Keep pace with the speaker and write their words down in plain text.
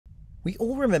We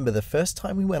all remember the first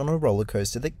time we went on a roller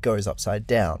coaster that goes upside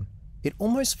down. It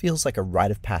almost feels like a rite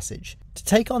of passage. To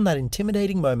take on that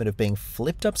intimidating moment of being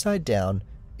flipped upside down,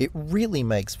 it really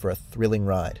makes for a thrilling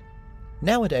ride.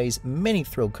 Nowadays, many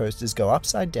thrill coasters go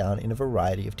upside down in a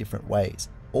variety of different ways,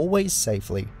 always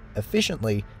safely,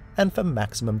 efficiently, and for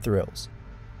maximum thrills.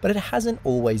 But it hasn't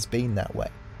always been that way.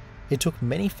 It took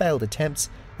many failed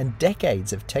attempts and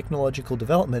decades of technological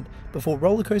development before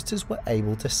roller coasters were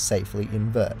able to safely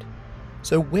invert.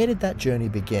 So where did that journey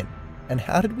begin, and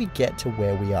how did we get to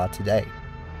where we are today?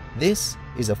 This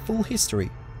is a full history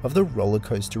of the roller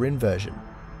coaster inversion.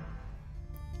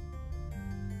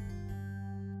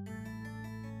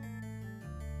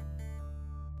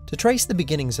 To trace the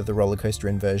beginnings of the roller coaster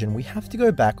inversion, we have to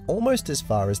go back almost as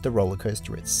far as the roller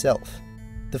coaster itself.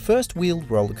 The first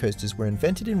wheeled roller coasters were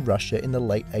invented in Russia in the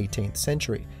late 18th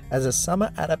century as a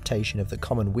summer adaptation of the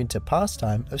common winter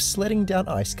pastime of sledding down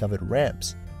ice-covered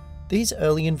ramps. These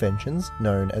early inventions,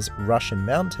 known as Russian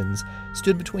mountains,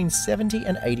 stood between 70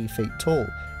 and 80 feet tall,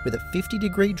 with a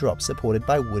 50-degree drop supported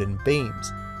by wooden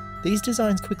beams. These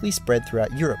designs quickly spread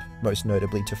throughout Europe, most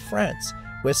notably to France,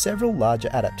 where several larger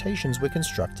adaptations were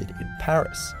constructed in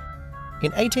Paris.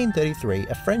 In 1833,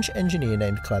 a French engineer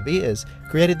named Claviers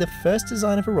created the first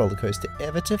design of a roller coaster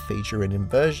ever to feature an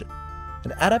inversion.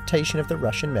 An adaptation of the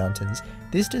Russian mountains,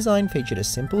 this design featured a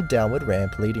simple downward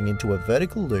ramp leading into a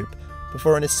vertical loop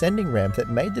before an ascending ramp that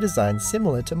made the design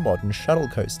similar to modern shuttle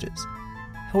coasters.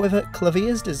 However,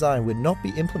 Claviers' design would not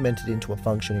be implemented into a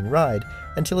functioning ride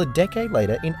until a decade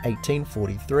later in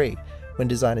 1843, when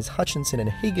designers Hutchinson and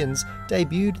Higgins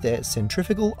debuted their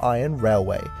centrifugal iron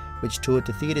railway, which toured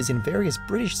to theatres in various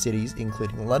British cities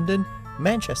including London,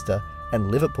 Manchester and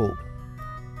Liverpool.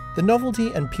 The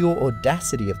novelty and pure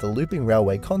audacity of the looping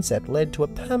railway concept led to a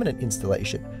permanent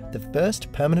installation, the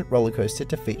first permanent roller coaster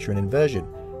to feature an inversion,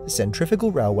 the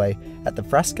centrifugal railway at the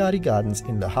Frascati Gardens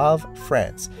in Le Havre,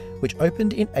 France, which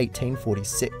opened in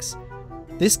 1846.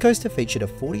 This coaster featured a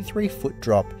 43-foot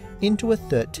drop into a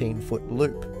 13-foot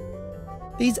loop.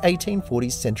 These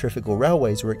 1840s centrifugal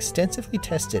railways were extensively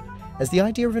tested, as the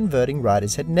idea of inverting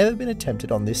riders had never been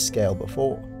attempted on this scale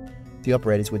before. The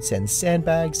operators would send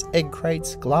sandbags, egg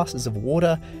crates, glasses of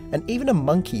water, and even a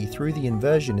monkey through the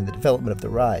inversion in the development of the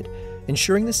ride,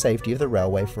 ensuring the safety of the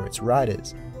railway for its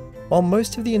riders. While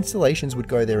most of the installations would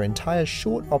go their entire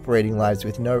short operating lives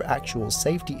with no actual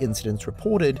safety incidents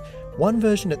reported, one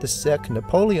version at the Cirque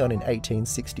Napoleon in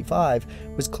 1865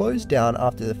 was closed down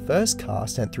after the first car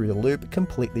sent through the loop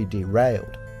completely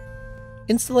derailed.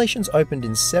 Installations opened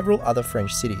in several other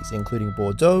French cities, including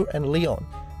Bordeaux and Lyon,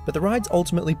 but the rides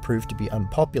ultimately proved to be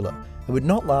unpopular and would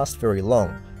not last very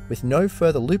long, with no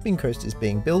further looping coasters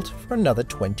being built for another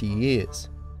 20 years.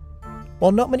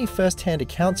 While not many first-hand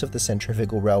accounts of the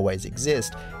centrifugal railways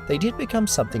exist, they did become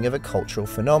something of a cultural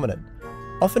phenomenon.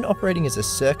 Often operating as a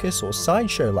circus or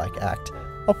sideshow-like act,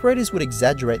 operators would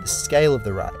exaggerate the scale of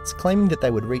the rides, claiming that they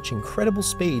would reach incredible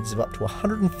speeds of up to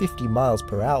 150 miles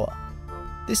per hour.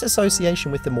 This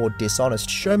association with the more dishonest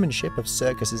showmanship of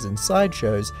circuses and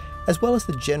sideshows, as well as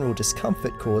the general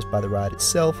discomfort caused by the ride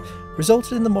itself,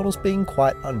 resulted in the models being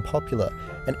quite unpopular,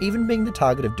 and even being the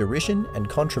target of derision and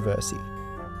controversy.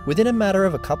 Within a matter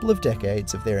of a couple of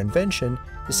decades of their invention,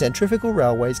 the centrifugal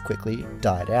railways quickly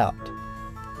died out.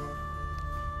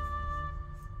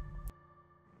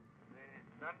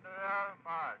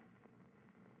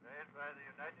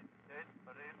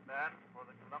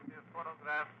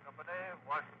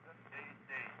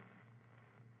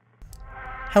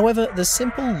 However, the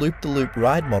simple loop-the-loop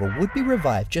ride model would be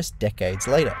revived just decades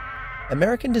later.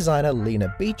 American designer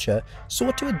Lena Beecher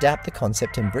sought to adapt the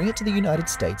concept and bring it to the United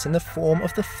States in the form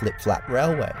of the flip-flap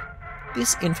railway.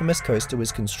 This infamous coaster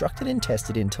was constructed and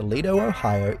tested in Toledo,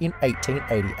 Ohio in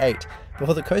 1888,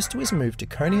 before the coaster was moved to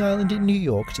Coney Island in New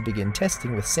York to begin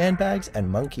testing with sandbags and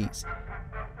monkeys.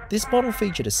 This model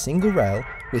featured a single rail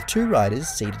with two riders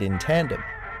seated in tandem.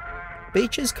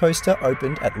 Beecher's coaster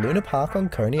opened at Luna Park on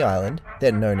Coney Island,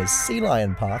 then known as Sea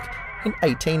Lion Park, in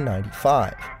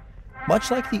 1895.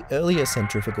 Much like the earlier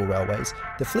centrifugal railways,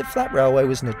 the flip-flap railway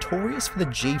was notorious for the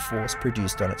G-force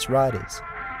produced on its riders.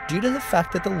 Due to the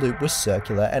fact that the loop was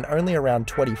circular and only around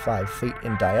 25 feet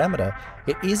in diameter,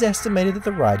 it is estimated that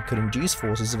the ride could induce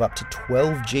forces of up to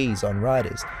 12 Gs on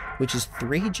riders, which is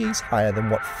 3 Gs higher than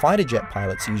what fighter jet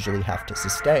pilots usually have to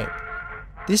sustain.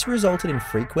 This resulted in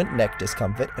frequent neck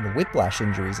discomfort and whiplash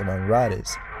injuries among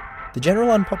riders. The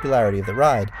general unpopularity of the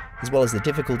ride, as well as the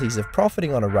difficulties of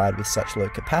profiting on a ride with such low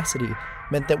capacity,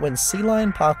 meant that when Sea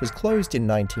Lion Park was closed in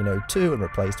 1902 and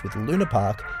replaced with Luna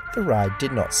Park, the ride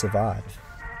did not survive.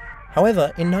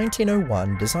 However, in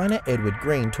 1901, designer Edward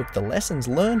Green took the lessons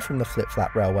learned from the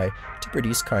flip-flap railway to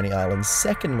produce Coney Island's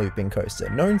second looping coaster,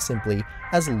 known simply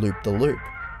as Loop the Loop.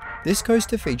 This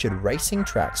coaster featured racing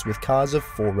tracks with cars of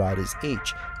 4 riders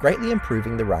each, greatly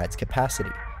improving the ride's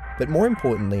capacity. But more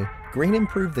importantly, Green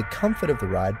improved the comfort of the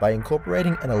ride by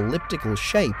incorporating an elliptical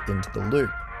shape into the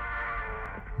loop.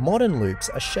 Modern loops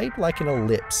are shaped like an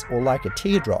ellipse or like a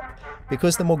teardrop,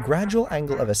 because the more gradual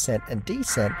angle of ascent and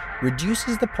descent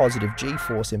reduces the positive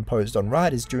g-force imposed on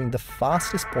riders during the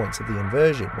fastest points of the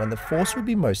inversion, when the force would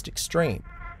be most extreme.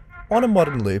 On a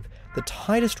modern loop, the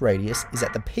tightest radius is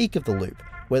at the peak of the loop,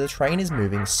 where the train is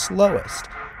moving slowest,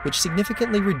 which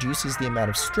significantly reduces the amount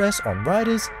of stress on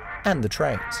riders and the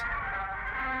trains.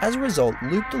 As a result,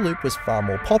 loop-the-loop was far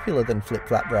more popular than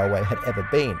flip-flap railway had ever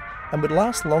been, and would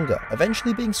last longer,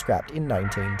 eventually being scrapped in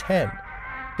 1910.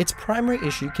 Its primary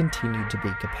issue continued to be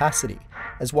capacity,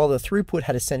 as while the throughput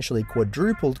had essentially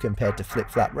quadrupled compared to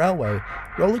flip-flap railway,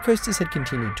 roller coasters had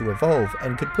continued to evolve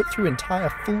and could put through entire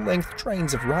full-length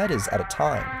trains of riders at a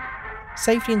time.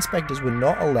 Safety inspectors would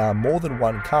not allow more than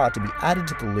one car to be added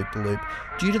to the loop-the-loop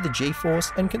due to the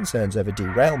g-force and concerns over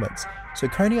derailments, so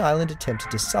Coney Island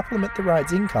attempted to supplement the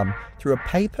ride's income through a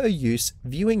pay-per-use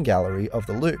viewing gallery of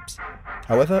the loops.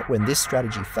 However, when this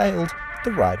strategy failed,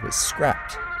 the ride was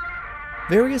scrapped.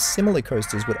 Various similar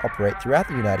coasters would operate throughout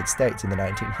the United States in the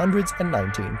 1900s and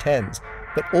 1910s,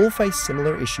 but all faced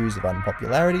similar issues of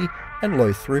unpopularity and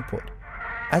low throughput.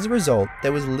 As a result,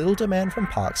 there was little demand from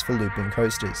parks for looping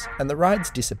coasters, and the rides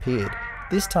disappeared,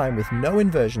 this time with no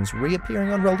inversions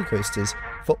reappearing on roller coasters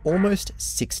for almost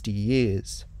 60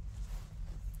 years.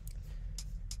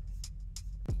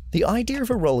 The idea of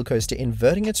a roller coaster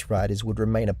inverting its riders would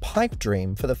remain a pipe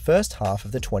dream for the first half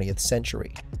of the 20th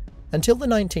century. Until the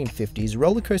 1950s,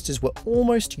 roller coasters were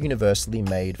almost universally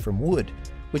made from wood,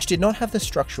 which did not have the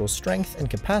structural strength and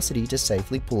capacity to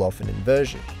safely pull off an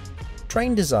inversion.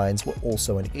 Train designs were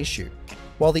also an issue.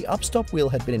 While the upstop wheel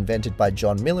had been invented by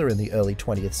John Miller in the early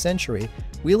 20th century,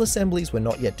 wheel assemblies were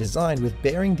not yet designed with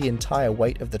bearing the entire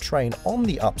weight of the train on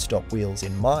the upstop wheels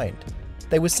in mind.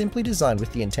 They were simply designed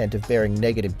with the intent of bearing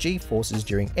negative g-forces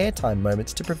during airtime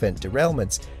moments to prevent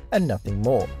derailments, and nothing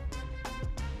more.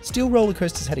 Steel roller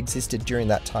coasters had existed during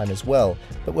that time as well,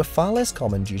 but were far less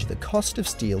common due to the cost of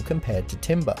steel compared to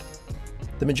timber.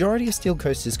 The majority of steel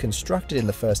coasters constructed in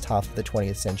the first half of the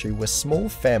 20th century were small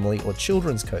family or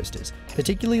children's coasters,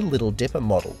 particularly Little Dipper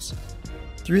models.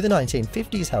 Through the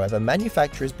 1950s, however,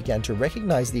 manufacturers began to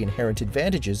recognize the inherent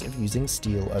advantages of using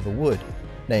steel over wood,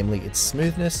 namely its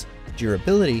smoothness,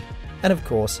 durability, and of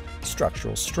course,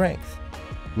 structural strength.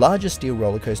 Larger steel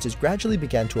roller coasters gradually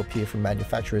began to appear from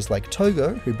manufacturers like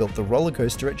Togo, who built the roller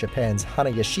coaster at Japan's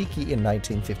Hanayashiki in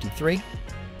 1953,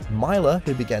 Myler,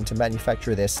 who began to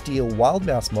manufacture their steel Wild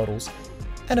Mouse models,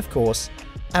 and of course,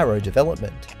 Arrow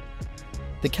Development.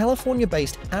 The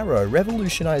California-based Arrow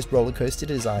revolutionized roller coaster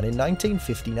design in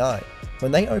 1959,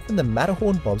 when they opened the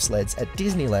Matterhorn bobsleds at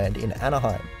Disneyland in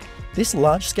Anaheim. This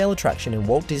large-scale attraction in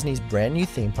Walt Disney's brand new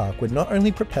theme park would not only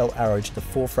propel Arrow to the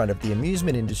forefront of the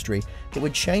amusement industry, but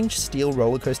would change steel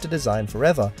roller coaster design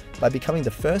forever by becoming the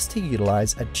first to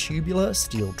utilize a tubular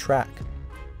steel track.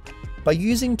 By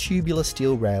using tubular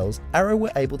steel rails, Arrow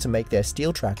were able to make their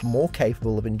steel track more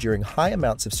capable of enduring high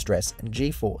amounts of stress and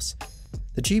g-force.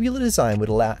 The tubular design would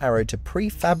allow Arrow to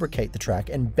prefabricate the track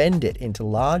and bend it into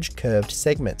large curved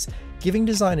segments, giving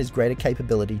designers greater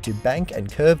capability to bank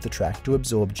and curve the track to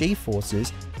absorb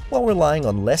g-forces while relying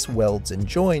on less welds and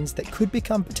joins that could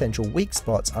become potential weak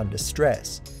spots under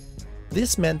stress.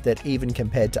 This meant that even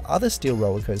compared to other steel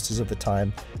roller coasters of the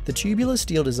time, the tubular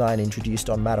steel design introduced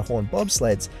on Matterhorn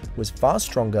bobsleds was far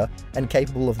stronger and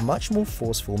capable of much more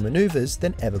forceful maneuvers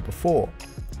than ever before.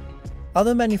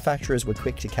 Other manufacturers were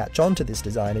quick to catch on to this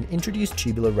design and introduce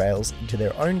tubular rails into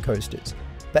their own coasters,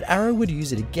 but Arrow would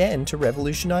use it again to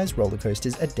revolutionize roller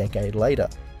coasters a decade later.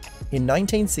 In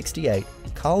 1968,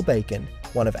 Carl Bacon,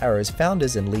 one of Arrow's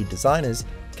founders and lead designers,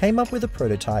 came up with a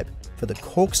prototype for the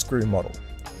corkscrew model.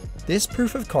 This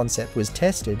proof of concept was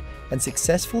tested and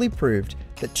successfully proved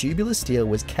that tubular steel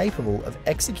was capable of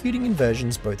executing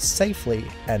inversions both safely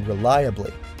and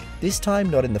reliably, this time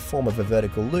not in the form of a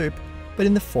vertical loop, but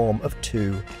in the form of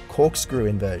 2 corkscrew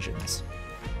inversions.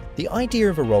 The idea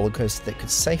of a roller coaster that could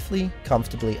safely,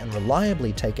 comfortably, and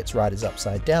reliably take its riders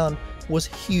upside down was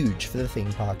huge for the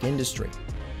theme park industry.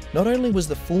 Not only was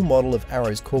the full model of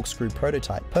Arrow's corkscrew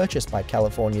prototype purchased by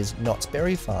California's Knott's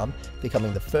Berry Farm,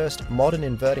 becoming the first modern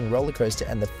inverting roller coaster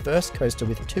and the first coaster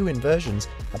with 2 inversions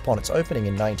upon its opening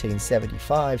in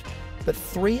 1975, but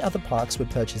 3 other parks would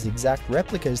purchase exact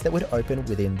replicas that would open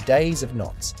within days of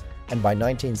Knott's. and by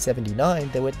 1979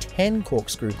 there were 10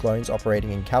 corkscrew clones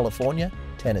operating in California,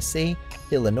 Tennessee,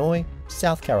 Illinois,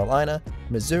 South Carolina,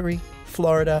 Missouri,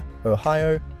 Florida,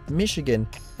 Ohio, Michigan,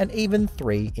 and even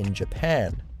 3 in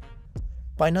Japan.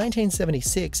 By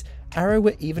 1976, Arrow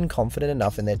were even confident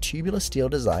enough in their tubular steel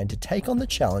design to take on the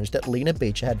challenge that Lena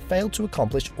Beecher had failed to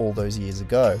accomplish all those years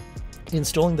ago,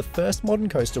 installing the first modern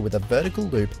coaster with a vertical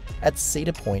loop at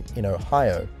Cedar Point in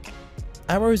Ohio.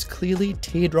 Arrow's clearly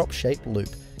teardrop-shaped loop,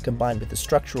 combined with the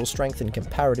structural strength and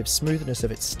comparative smoothness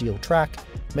of its steel track,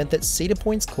 meant that Cedar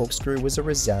Point's corkscrew was a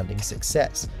resounding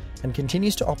success, and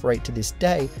continues to operate to this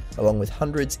day, along with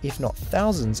hundreds if not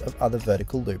thousands of other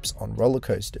vertical loops on roller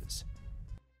coasters.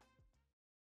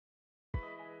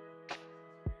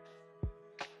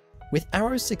 With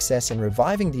Arrow's success in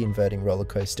reviving the inverting roller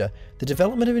coaster, the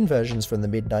development of inversions from the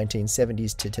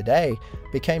mid-1970s to today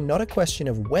became not a question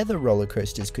of whether roller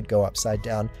coasters could go upside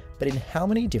down, but in how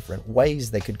many different ways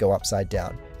they could go upside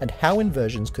down, and how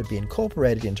inversions could be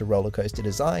incorporated into roller coaster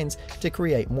designs to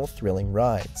create more thrilling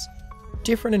rides.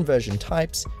 Different inversion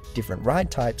types, different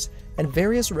ride types, and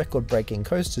various record-breaking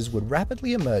coasters would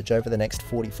rapidly emerge over the next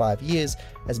 45 years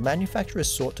as manufacturers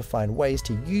sought to find ways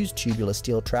to use tubular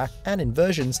steel track and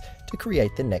inversions to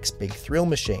create the next big thrill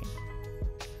machine.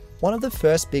 One of the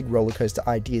first big roller coaster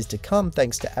ideas to come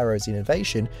thanks to Arrow's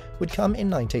innovation would come in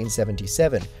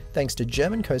 1977, thanks to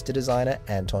German coaster designer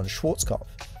Anton Schwarzkopf.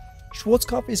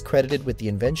 Schwarzkopf is credited with the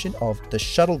invention of the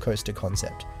shuttle coaster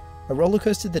concept, a roller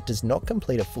coaster that does not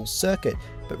complete a full circuit,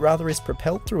 but rather is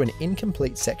propelled through an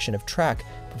incomplete section of track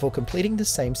before completing the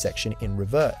same section in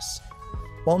reverse.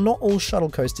 While not all shuttle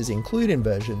coasters include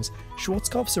inversions,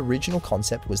 Schwarzkopf's original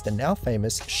concept was the now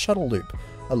famous shuttle loop,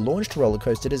 a launched roller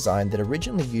coaster design that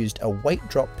originally used a weight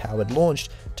drop powered launch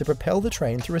to propel the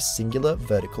train through a singular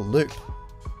vertical loop.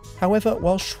 However,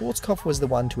 while Schwarzkopf was the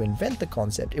one to invent the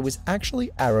concept, it was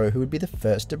actually Arrow who would be the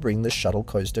first to bring the shuttle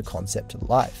coaster concept to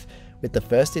life, with the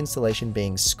first installation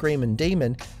being Screamin'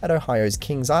 Demon at Ohio's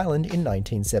Kings Island in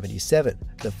 1977,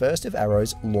 the first of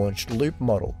Arrow's launched loop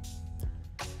model.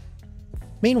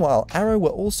 Meanwhile, Arrow were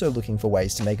also looking for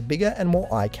ways to make bigger and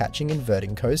more eye-catching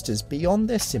inverting coasters beyond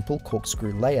their simple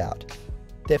corkscrew layout.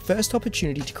 Their first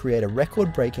opportunity to create a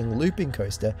record-breaking looping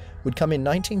coaster would come in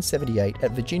 1978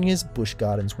 at Virginia's Busch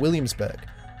Gardens Williamsburg,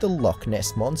 the Loch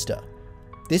Ness Monster.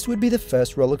 This would be the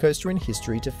first roller coaster in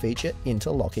history to feature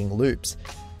interlocking loops,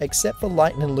 except for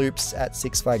Lightning Loops at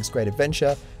Six Flags Great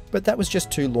Adventure, but that was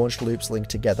just 2 launched loops linked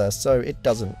together, so it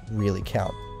doesn't really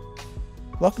count.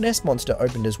 Loch Ness Monster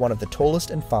opened as one of the tallest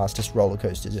and fastest roller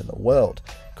coasters in the world,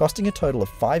 costing a total of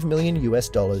 $5 million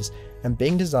and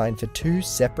being designed for 2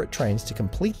 separate trains to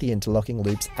complete the interlocking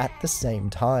loops at the same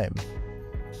time.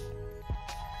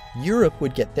 Europe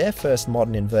would get their first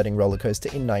modern inverting roller coaster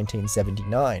in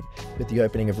 1979, with the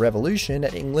opening of Revolution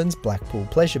at England's Blackpool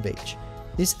Pleasure Beach.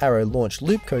 This Arrow launched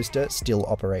loop coaster still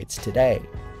operates today.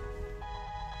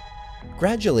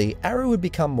 Gradually, Arrow would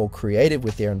become more creative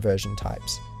with their inversion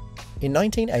types. In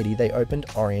 1980, they opened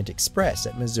Orient Express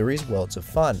at Missouri's Worlds of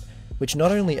Fun, which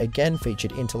not only again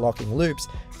featured interlocking loops,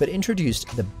 but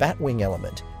introduced the batwing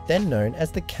element, then known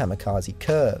as the kamikaze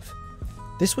curve.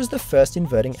 This was the first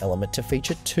inverting element to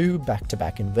feature 2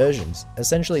 back-to-back inversions,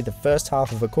 essentially the first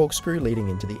half of a corkscrew leading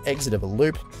into the exit of a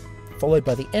loop, followed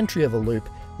by the entry of a loop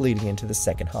leading into the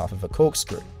second half of a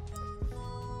corkscrew.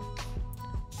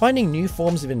 Finding new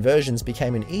forms of inversions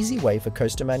became an easy way for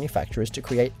coaster manufacturers to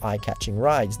create eye-catching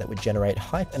rides that would generate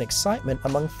hype and excitement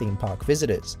among theme park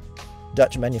visitors.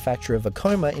 Dutch manufacturer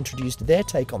Vekoma introduced their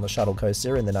take on the shuttle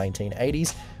coaster in the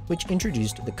 1980s, which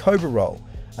introduced the Cobra Roll,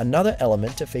 another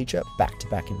element to feature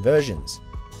back-to-back inversions.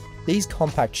 These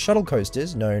compact shuttle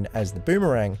coasters, known as the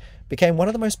Boomerang, became one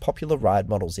of the most popular ride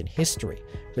models in history,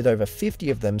 with over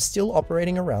 50 of them still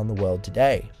operating around the world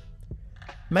today.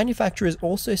 Manufacturers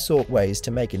also sought ways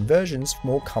to make inversions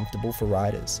more comfortable for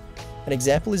riders. An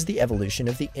example is the evolution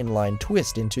of the inline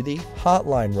twist into the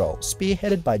Heartline Roll,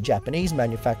 spearheaded by Japanese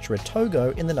manufacturer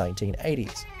Togo in the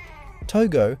 1980s.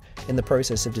 Togo, in the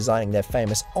process of designing their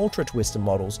famous Ultra Twister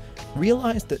models,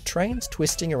 realized that trains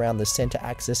twisting around the center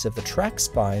axis of the track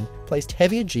spine placed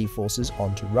heavier G-forces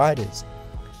onto riders.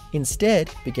 Instead,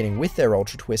 beginning with their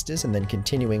Ultra Twisters and then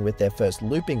continuing with their first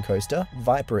looping coaster,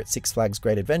 Viper at Six Flags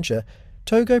Great Adventure,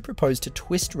 Togo proposed to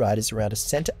twist riders around a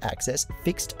center axis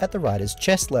fixed at the rider's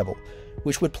chest level,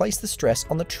 which would place the stress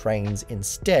on the trains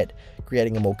instead,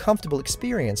 creating a more comfortable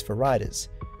experience for riders.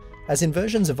 As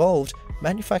inversions evolved,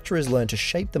 manufacturers learned to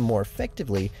shape them more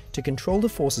effectively to control the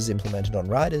forces implemented on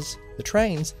riders, the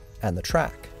trains, and the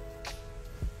track.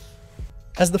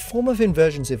 As the form of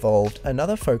inversions evolved,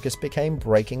 another focus became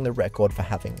breaking the record for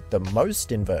having the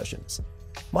most inversions.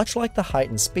 Much like the height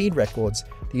and speed records,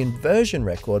 the inversion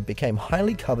record became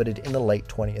highly coveted in the late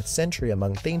 20th century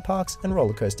among theme parks and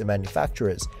roller coaster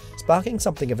manufacturers, sparking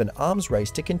something of an arms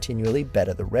race to continually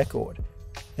better the record.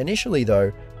 Initially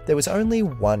though, there was only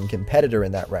one competitor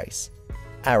in that race: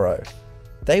 Arrow.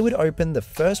 They would open the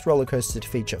first roller coaster to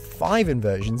feature 5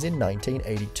 inversions in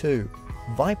 1982,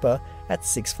 Viper at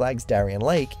Six Flags Darien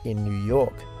Lake in New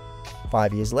York.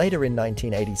 5 years later in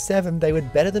 1987, they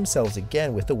would better themselves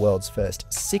again with the world's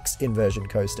first 6 inversion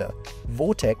coaster,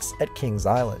 Vortex at Kings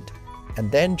Island. And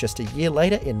then just a year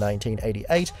later in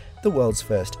 1988, the world's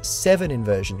first 7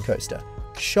 inversion coaster,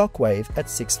 Shockwave at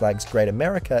Six Flags Great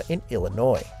America in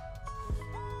Illinois.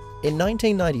 In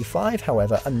 1995,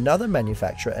 however, another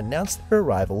manufacturer announced their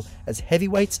arrival as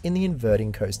heavyweights in the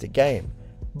inverting coaster game,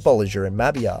 Bolliger &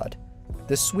 Mabillard.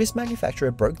 The Swiss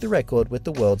manufacturer broke the record with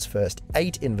the world's first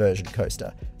 8 inversion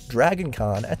coaster, Dragon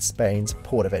Khan at Spain's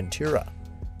Portaventura.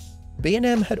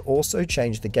 B&M had also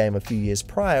changed the game a few years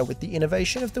prior with the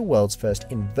innovation of the world's first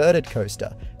inverted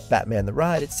coaster, Batman the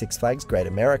Ride at Six Flags Great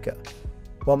America.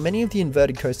 While many of the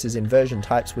inverted coaster's inversion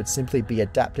types would simply be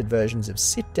adapted versions of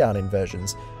sit-down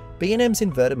inversions, B&M's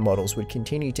inverted models would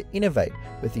continue to innovate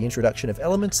with the introduction of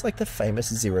elements like the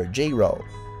famous zero-G roll.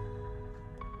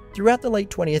 Throughout the late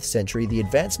 20th century, the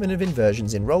advancement of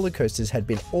inversions in roller coasters had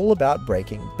been all about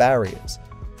breaking barriers.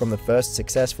 From the first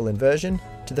successful inversion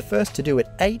to the first to do it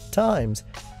 8 times,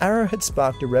 Arrow had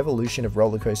sparked a revolution of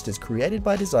roller coasters created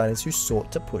by designers who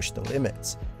sought to push the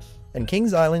limits. And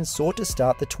Kings Island sought to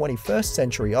start the 21st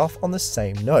century off on the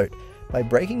same note, by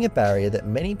breaking a barrier that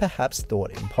many perhaps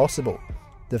thought impossible: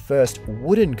 the first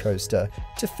wooden coaster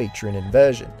to feature an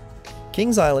inversion.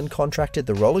 Kings Island contracted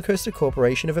the Roller Coaster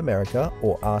Corporation of America,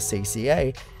 or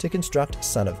RCCA, to construct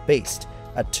Son of Beast,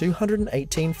 a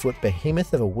 218-foot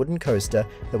behemoth of a wooden coaster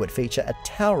that would feature a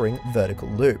towering vertical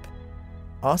loop.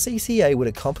 RCCA would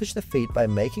accomplish the feat by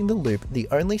making the loop the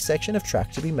only section of track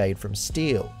to be made from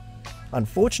steel.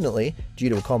 Unfortunately, due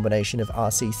to a combination of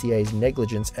RCCA's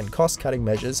negligence and cost-cutting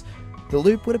measures, the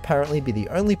loop would apparently be the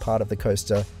only part of the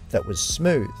coaster that was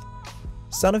smooth.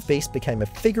 Son of Beast became a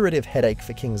figurative headache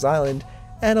for Kings Island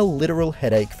and a literal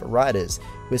headache for riders,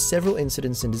 with several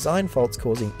incidents and design faults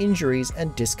causing injuries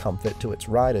and discomfort to its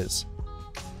riders.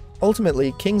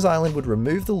 Ultimately, Kings Island would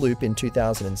remove the loop in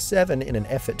 2007 in an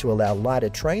effort to allow lighter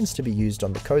trains to be used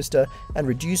on the coaster and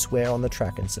reduce wear on the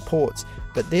track and supports,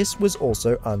 but this was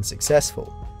also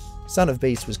unsuccessful. Son of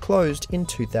Beast was closed in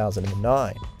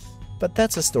 2009. But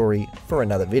that's a story for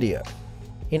another video.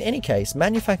 In any case,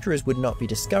 manufacturers would not be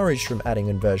discouraged from adding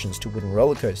inversions to wooden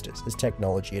roller coasters as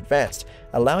technology advanced,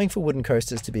 allowing for wooden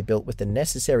coasters to be built with the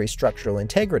necessary structural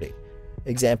integrity.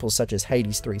 Examples such as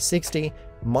Hades 360,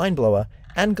 Mindblower,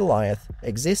 and Goliath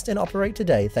exist and operate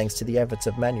today thanks to the efforts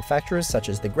of manufacturers such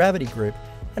as the Gravity Group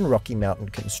and Rocky Mountain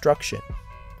Construction.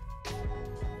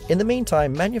 In the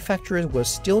meantime, manufacturers were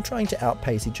still trying to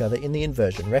outpace each other in the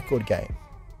inversion record game.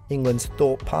 England's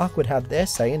Thorpe Park would have their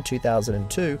say in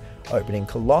 2002, opening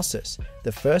Colossus,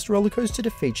 the first roller coaster to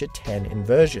feature 10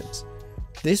 inversions.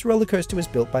 This roller coaster was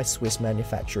built by Swiss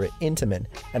manufacturer Intermin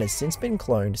and has since been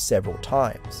cloned several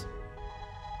times.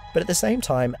 But at the same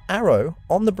time, Arrow,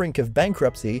 on the brink of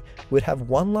bankruptcy, would have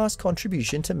one last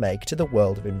contribution to make to the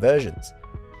world of inversions.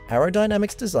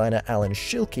 Aerodynamics designer Alan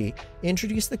Schilke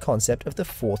introduced the concept of the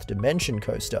Fourth Dimension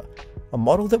coaster, a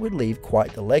model that would leave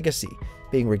quite the legacy,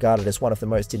 being regarded as one of the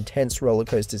most intense roller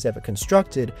coasters ever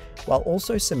constructed, while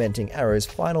also cementing Arrow's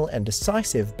final and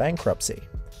decisive bankruptcy.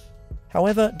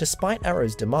 However, despite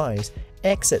Arrow's demise,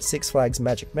 X at Six Flags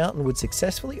Magic Mountain would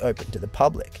successfully open to the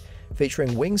public,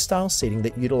 featuring wing-style seating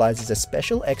that utilizes a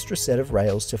special extra set of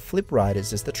rails to flip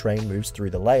riders as the train moves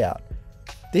through the layout.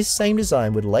 This same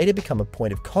design would later become a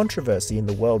point of controversy in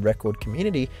the world record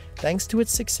community thanks to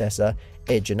its successor,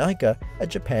 Eijanaika, at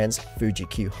Japan's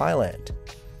Fuji-Q Highland.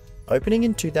 Opening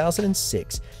in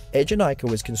 2006, Eijanaika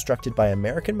was constructed by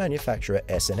American manufacturer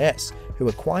S&S, who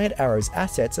acquired Arrow's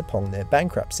assets upon their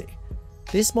bankruptcy.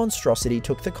 This monstrosity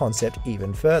took the concept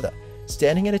even further,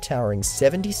 standing at a towering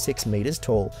 76 meters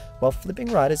tall while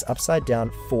flipping riders upside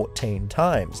down 14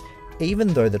 times, even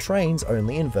though the trains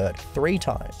only invert 3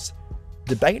 times.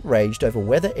 Debate raged over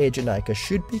whether Eijanaika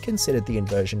should be considered the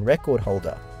inversion record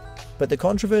holder, but the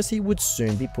controversy would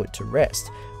soon be put to rest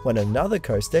when another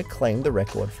coaster claimed the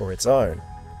record for its own.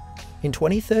 In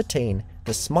 2013,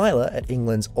 the Smiler at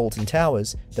England's Alton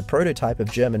Towers, the prototype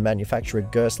of German manufacturer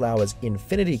Gerstlauer's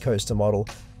Infinity coaster model,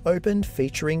 opened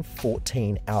featuring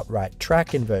 14 outright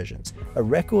track inversions, a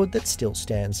record that still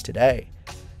stands today.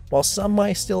 While some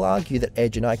might still argue that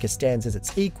Eijanaika stands as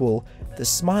its equal, the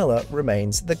Smiler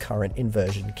remains the current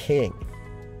inversion king.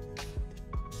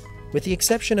 With the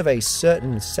exception of a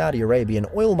certain Saudi Arabian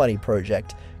oil money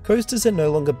project, coasters are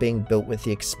no longer being built with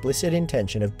the explicit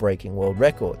intention of breaking world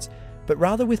records, but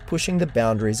rather with pushing the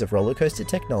boundaries of roller coaster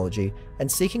technology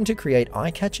and seeking to create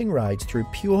eye-catching rides through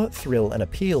pure thrill and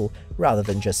appeal rather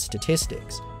than just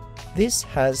statistics. This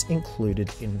has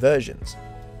included inversions.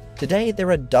 Today,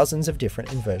 there are dozens of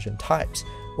different inversion types,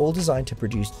 all designed to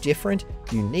produce different,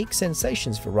 unique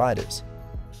sensations for riders.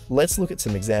 Let's look at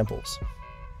some examples.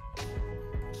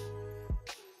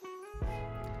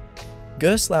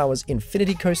 Gerstlauer's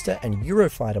Infinity Coaster and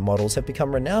Eurofighter models have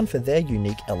become renowned for their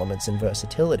unique elements and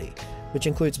versatility, which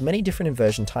includes many different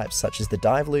inversion types such as the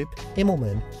dive loop,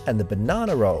 Immelmann, and the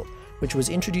banana roll, which was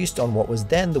introduced on what was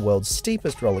then the world's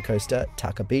steepest roller coaster,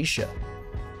 Takabisha.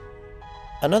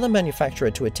 Another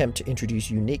manufacturer to attempt to introduce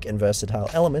unique and versatile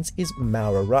elements is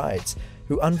Maurer Rides,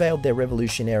 who unveiled their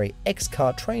revolutionary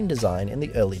X-Car train design in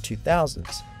the early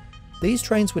 2000s. These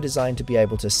trains were designed to be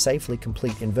able to safely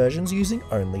complete inversions using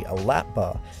only a lap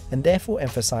bar, and therefore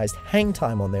emphasized hang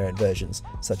time on their inversions,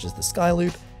 such as the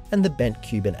Skyloop and the bent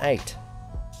Cuban 8.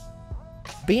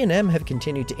 B&M have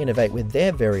continued to innovate with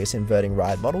their various inverting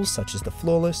ride models such as the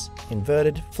floorless,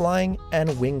 inverted, flying,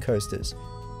 and wing coasters.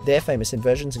 Their famous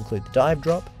inversions include the dive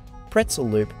drop, pretzel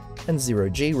loop, and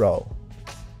zero-G roll.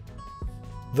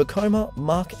 Vekoma,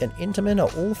 Mach, and Interman are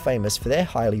all famous for their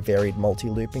highly varied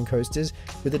multi-looping coasters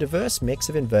with a diverse mix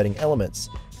of inverting elements,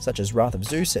 such as Wrath of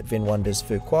Zeus at Vinwonder's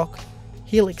Phu Quoc,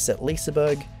 Helix at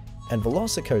Liseberg, and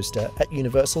Velocicoaster at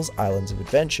Universal's Islands of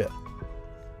Adventure.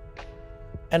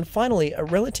 And finally, a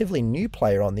relatively new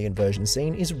player on the inversion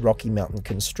scene is Rocky Mountain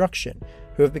Construction,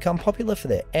 who have become popular for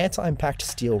their airtime-packed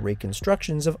steel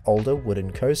reconstructions of older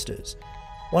wooden coasters.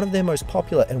 One of their most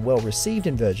popular and well-received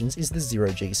inversions is the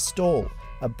zero-G stall,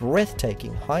 a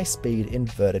breathtaking high-speed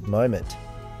inverted moment.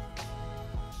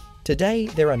 Today,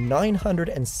 there are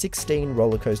 916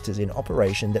 roller coasters in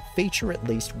operation that feature at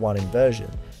least one inversion,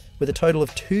 with a total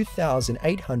of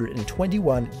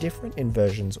 2,821 different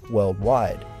inversions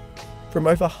worldwide. From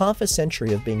over half a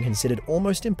century of being considered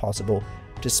almost impossible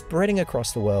to spreading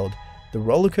across the world, the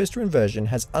roller coaster inversion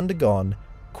has undergone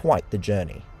quite the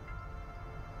journey.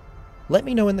 Let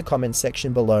me know in the comments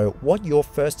section below what your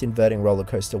first inverting roller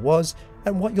coaster was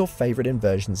and what your favorite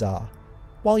inversions are.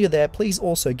 While you're there, please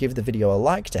also give the video a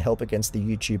like to help against the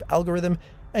YouTube algorithm,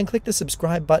 and click the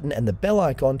subscribe button and the bell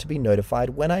icon to be notified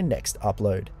when I next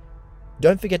upload.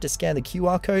 Don't forget to scan the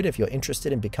QR code if you're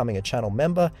interested in becoming a channel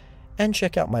member, and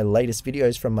check out my latest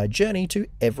videos from my journey to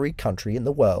every country in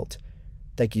the world.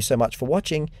 Thank you so much for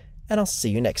watching, and I'll see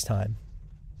you next time.